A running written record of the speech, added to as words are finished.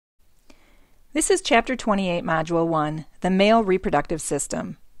This is Chapter 28, Module 1, the Male Reproductive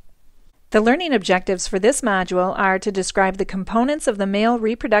System. The learning objectives for this module are to describe the components of the male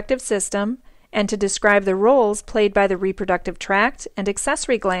reproductive system and to describe the roles played by the reproductive tract and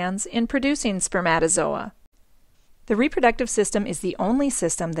accessory glands in producing spermatozoa. The reproductive system is the only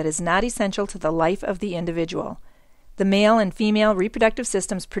system that is not essential to the life of the individual. The male and female reproductive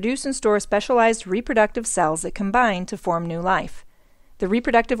systems produce and store specialized reproductive cells that combine to form new life. The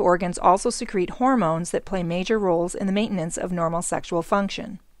reproductive organs also secrete hormones that play major roles in the maintenance of normal sexual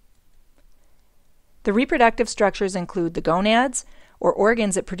function. The reproductive structures include the gonads, or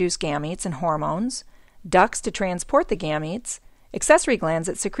organs that produce gametes and hormones, ducts to transport the gametes, accessory glands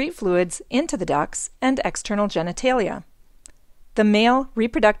that secrete fluids into the ducts, and external genitalia. The male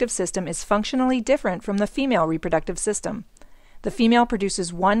reproductive system is functionally different from the female reproductive system. The female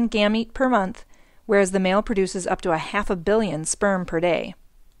produces 1 gamete per month, whereas the male produces up to 500 million sperm per day.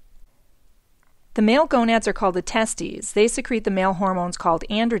 The male gonads are called the testes. They secrete the male hormones called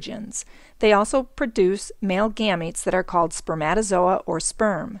androgens. They also produce male gametes that are called spermatozoa or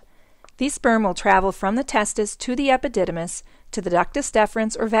sperm. These sperm will travel from the testis to the epididymis, to the Ductus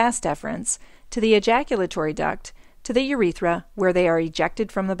Deferens or vas deferens, to the ejaculatory duct, to the urethra, where they are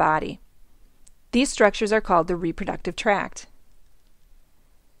ejected from the body. These structures are called the reproductive tract.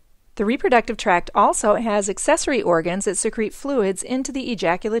 The reproductive tract also has accessory organs that secrete fluids into the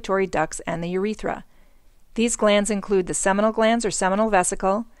ejaculatory ducts and the urethra. These glands include the seminal glands or seminal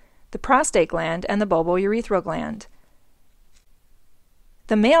vesicle, the prostate gland, and the bulbo-urethral gland.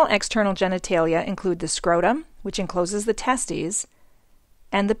 The male external genitalia include the scrotum, which encloses the testes,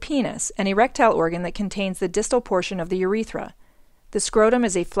 and the penis, an erectile organ that contains the distal portion of the urethra. The scrotum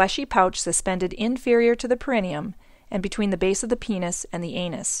is a fleshy pouch suspended inferior to the perineum and between the base of the penis and the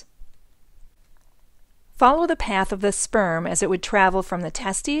anus. Follow the path of the sperm as it would travel from the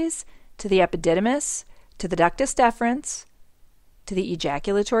testes to the epididymis, to the ductus deferens, to the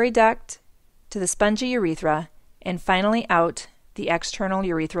ejaculatory duct, to the spongy urethra, and finally out the external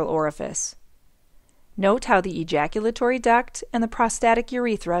urethral orifice. Note how the ejaculatory duct and the prostatic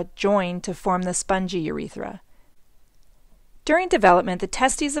urethra join to form the spongy urethra. During development, the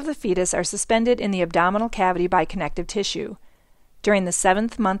testes of the fetus are suspended in the abdominal cavity by connective tissue. During the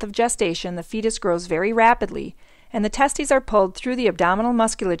 7th month of gestation, the fetus grows very rapidly, and the testes are pulled through the abdominal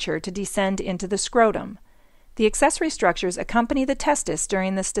musculature to descend into the scrotum. The accessory structures accompany the testis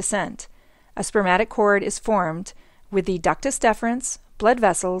during this descent. A spermatic cord is formed with the ductus deferens, blood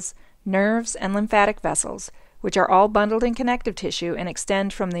vessels, nerves, and lymphatic vessels, which are all bundled in connective tissue and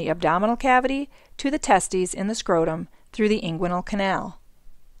extend from the abdominal cavity to the testes in the scrotum through the inguinal canal.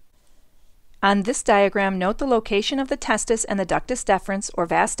 On this diagram, note the location of the testis and the ductus deferens or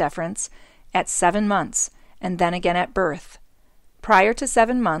vas deferens at 7 months, and then again at birth. Prior to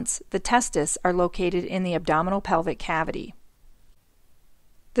 7 months, the testes are located in the abdominal pelvic cavity.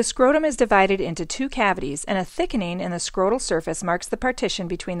 The scrotum is divided into 2 cavities, and a thickening in the scrotal surface marks the partition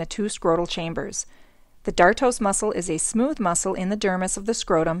between the 2 scrotal chambers. The dartos muscle is a smooth muscle in the dermis of the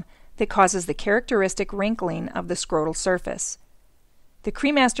scrotum that causes the characteristic wrinkling of the scrotal surface. The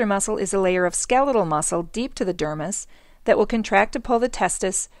cremaster muscle is a layer of skeletal muscle deep to the dermis that will contract to pull the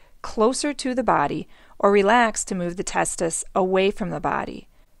testis closer to the body or relax to move the testis away from the body.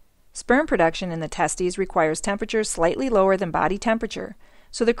 Sperm production in the testes requires temperature slightly lower than body temperature,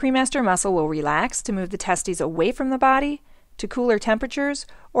 so the cremaster muscle will relax to move the testes away from the body to cooler temperatures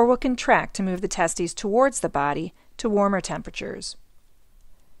or will contract to move the testes towards the body to warmer temperatures.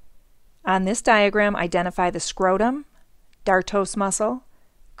 On this diagram, identify the scrotum, dartos muscle,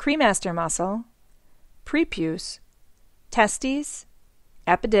 cremaster muscle, prepuce, testes,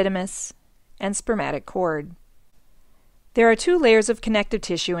 epididymis, and spermatic cord. There are 2 layers of connective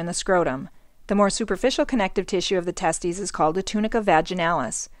tissue in the scrotum. The more superficial connective tissue of the testes is called the tunica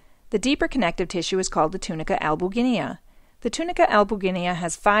vaginalis. The deeper connective tissue is called the tunica albuginea. The tunica albuginea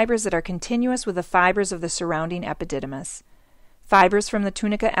has fibers that are continuous with the fibers of the surrounding epididymis. Fibers from the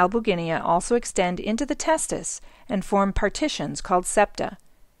tunica albuginea also extend into the testis and form partitions called septa.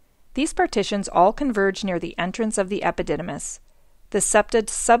 These partitions all converge near the entrance of the epididymis. The septa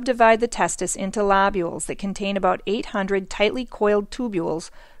subdivide the testis into lobules that contain about 800 tightly coiled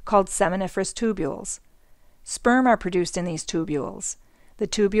tubules called seminiferous tubules. Sperm are produced in these tubules. The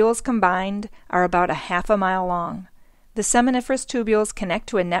tubules combined are about 1/2 mile long. The seminiferous tubules connect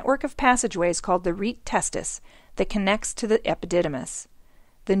to a network of passageways called the rete testis that connects to the epididymis.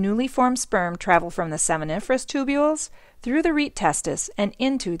 The newly formed sperm travel from the seminiferous tubules through the rete testis and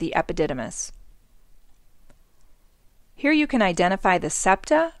into the epididymis. Here you can identify the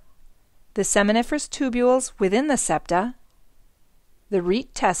septa, the seminiferous tubules within the septa, the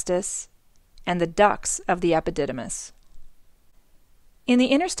rete testis, and the ducts of the epididymis. In the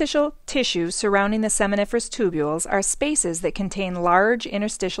interstitial tissue surrounding the seminiferous tubules are spaces that contain large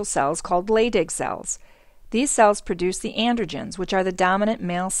interstitial cells called Leydig cells. These cells produce the androgens, which are the dominant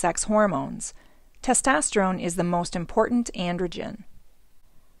male sex hormones. Testosterone is the most important androgen.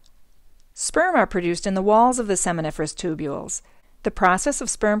 Sperm are produced in the walls of the seminiferous tubules. The process of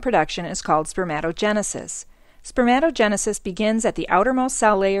sperm production is called spermatogenesis. Spermatogenesis begins at the outermost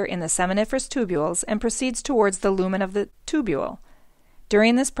cell layer in the seminiferous tubules and proceeds towards the lumen of the tubule.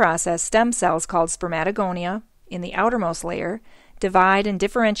 During this process, stem cells called spermatogonia, in the outermost layer, divide and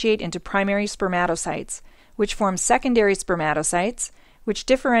differentiate into primary spermatocytes, which form secondary spermatocytes, which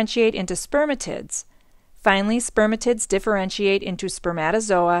differentiate into spermatids. Finally, spermatids differentiate into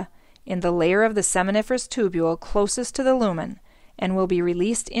spermatozoa in the layer of the seminiferous tubule closest to the lumen, and will be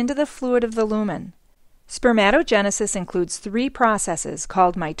released into the fluid of the lumen. Spermatogenesis includes 3 processes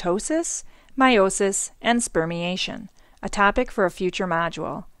called mitosis, meiosis, and spermiation, a topic for a future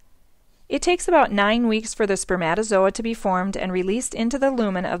module. It takes about 9 weeks for the spermatozoa to be formed and released into the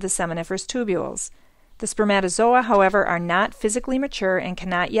lumen of the seminiferous tubules. The spermatozoa, however, are not physically mature and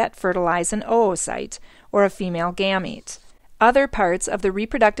cannot yet fertilize an oocyte, or a female gamete. Other parts of the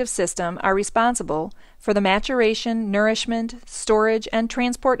reproductive system are responsible for the maturation, nourishment, storage, and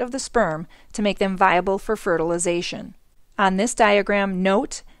transport of the sperm to make them viable for fertilization. On this diagram,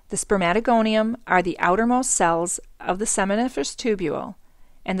 note the spermatogonium are the outermost cells of the seminiferous tubule,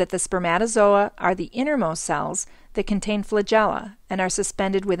 and that the spermatozoa are the innermost cells that contain flagella and are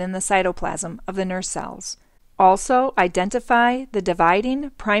suspended within the cytoplasm of the nurse cells. Also, identify the dividing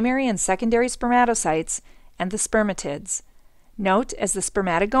primary and secondary spermatocytes and the spermatids. Note as the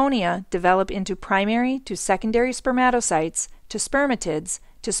spermatogonia develop into primary to secondary spermatocytes to spermatids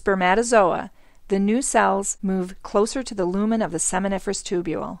to spermatozoa, the new cells move closer to the lumen of the seminiferous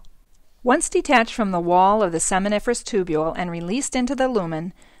tubule. Once detached from the wall of the seminiferous tubule and released into the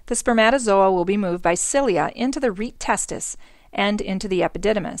lumen, the spermatozoa will be moved by cilia into the rete testis and into the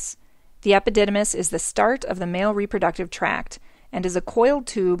epididymis. The epididymis is the start of the male reproductive tract and is a coiled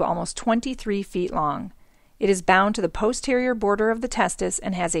tube almost 23 feet long. It is bound to the posterior border of the testis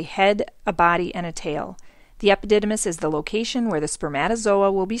and has a head, a body, and a tail. The epididymis is the location where the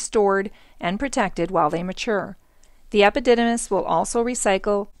spermatozoa will be stored and protected while they mature. The epididymis will also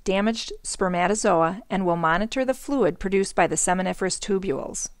recycle damaged spermatozoa and will monitor the fluid produced by the seminiferous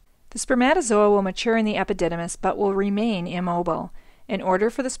tubules. The spermatozoa will mature in the epididymis but will remain immobile. In order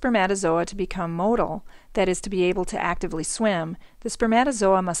for the spermatozoa to become motile, that is to be able to actively swim, the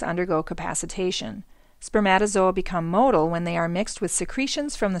spermatozoa must undergo capacitation. Spermatozoa become motile when they are mixed with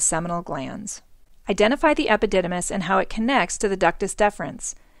secretions from the seminal glands. Identify the epididymis and how it connects to the Ductus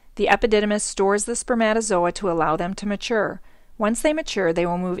Deferens. The epididymis stores the spermatozoa to allow them to mature. Once they mature, they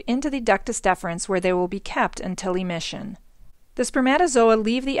will move into the Ductus Deferens where they will be kept until emission. The spermatozoa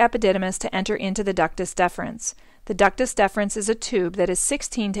leave the epididymis to enter into the Ductus Deferens. The Ductus Deferens is a tube that is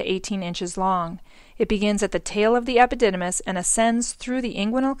 16 to 18 inches long. It begins at the tail of the epididymis and ascends through the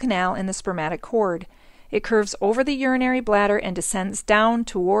inguinal canal in the spermatic cord. It curves over the urinary bladder and descends down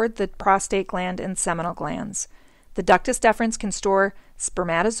toward the prostate gland and seminal glands. The Ductus Deferens can store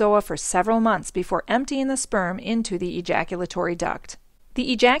spermatozoa for several months before emptying the sperm into the ejaculatory duct.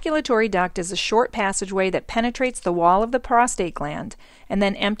 The ejaculatory duct is a short passageway that penetrates the wall of the prostate gland and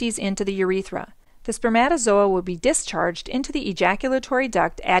then empties into the urethra. The spermatozoa will be discharged into the ejaculatory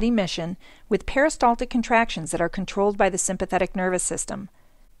duct at emission with peristaltic contractions that are controlled by the sympathetic nervous system.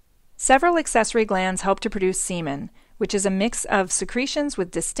 Several accessory glands help to produce semen, which is a mix of secretions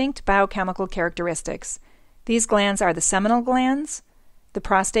with distinct biochemical characteristics. These glands are the seminal glands, the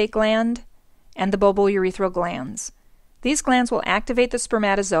prostate gland, and the Bulbo-urethral Glands. These glands will activate the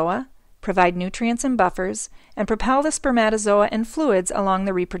spermatozoa, provide nutrients and buffers, and propel the spermatozoa and fluids along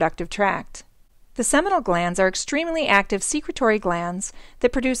the reproductive tract. The seminal glands are extremely active secretory glands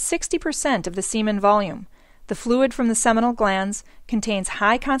that produce 60% of the semen volume. The fluid from the seminal glands contains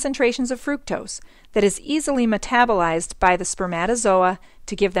high concentrations of fructose that is easily metabolized by the spermatozoa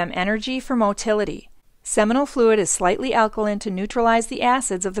to give them energy for motility. Seminal fluid is slightly alkaline to neutralize the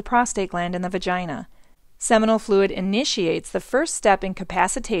acids of the prostate gland in the vagina. Seminal fluid initiates the first step in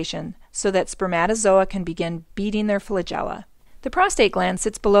capacitation so that spermatozoa can begin beating their flagella. The prostate gland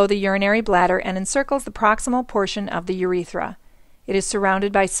sits below the urinary bladder and encircles the proximal portion of the urethra. It is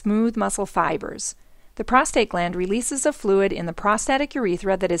surrounded by smooth muscle fibers. The prostate gland releases a fluid in the prostatic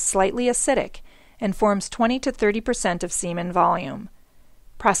urethra that is slightly acidic and forms 20 to 30% of semen volume.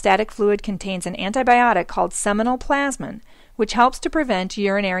 Prostatic fluid contains an antibiotic called seminal plasmin, which helps to prevent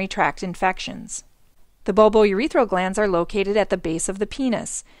urinary tract infections. The bulbo-urethral glands are located at the base of the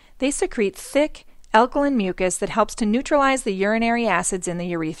penis. They secrete thick, alkaline mucus that helps to neutralize the urinary acids in the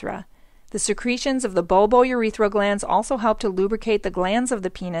urethra. The secretions of the bulbo-urethral glands also help to lubricate the glands of the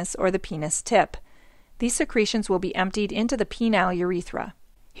penis or the penis tip. These secretions will be emptied into the penile urethra.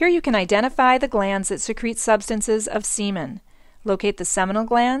 Here you can identify the glands that secrete substances of semen. Locate the seminal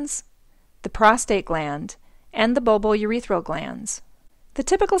glands, the prostate gland, and the bulbo-urethral glands. The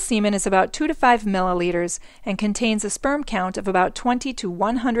typical semen is about 2 to 5 milliliters and contains a sperm count of about 20 to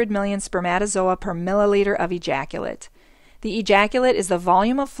 100 million spermatozoa per milliliter of ejaculate. The ejaculate is the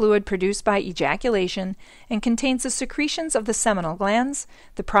volume of fluid produced by ejaculation and contains the secretions of the seminal glands,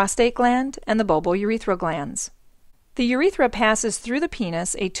 the prostate gland, and the bulbo-urethral glands. The urethra passes through the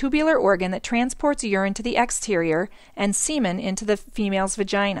penis, a tubular organ that transports urine to the exterior and semen into the female's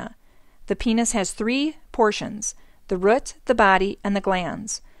vagina. The penis has 3 portions: the root, the body, and the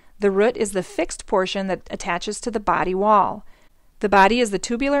glands. The root is the fixed portion that attaches to the body wall. The body is the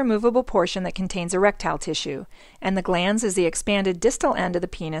tubular movable portion that contains erectile tissue, and the glands is the expanded distal end of the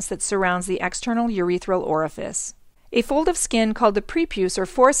penis that surrounds the external urethral orifice. A fold of skin called the prepuce or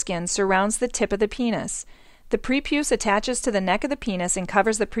foreskin surrounds the tip of the penis. The prepuce attaches to the neck of the penis and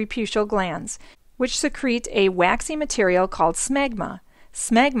covers the preputial glands, which secrete a waxy material called smegma.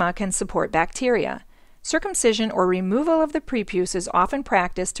 Smegma can support bacteria. Circumcision or removal of the prepuce is often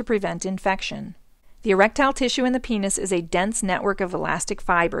practiced to prevent infection. The erectile tissue in the penis is a dense network of elastic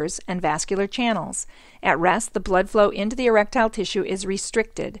fibers and vascular channels. At rest, the blood flow into the erectile tissue is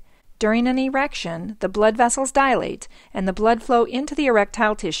restricted. During an erection, the blood vessels dilate, and the blood flow into the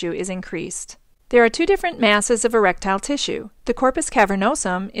erectile tissue is increased. There are 2 different masses of erectile tissue. The corpus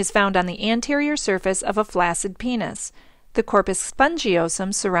cavernosum is found on the anterior surface of a flaccid penis. The corpus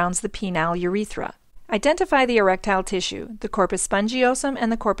spongiosum surrounds the penile urethra. Identify the erectile tissue, the corpus spongiosum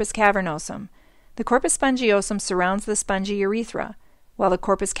and the corpus cavernosum. The corpus spongiosum surrounds the spongy urethra, while the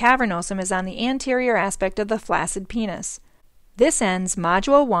corpus cavernosum is on the anterior aspect of the flaccid penis. This ends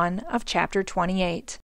Module 1 of Chapter 28.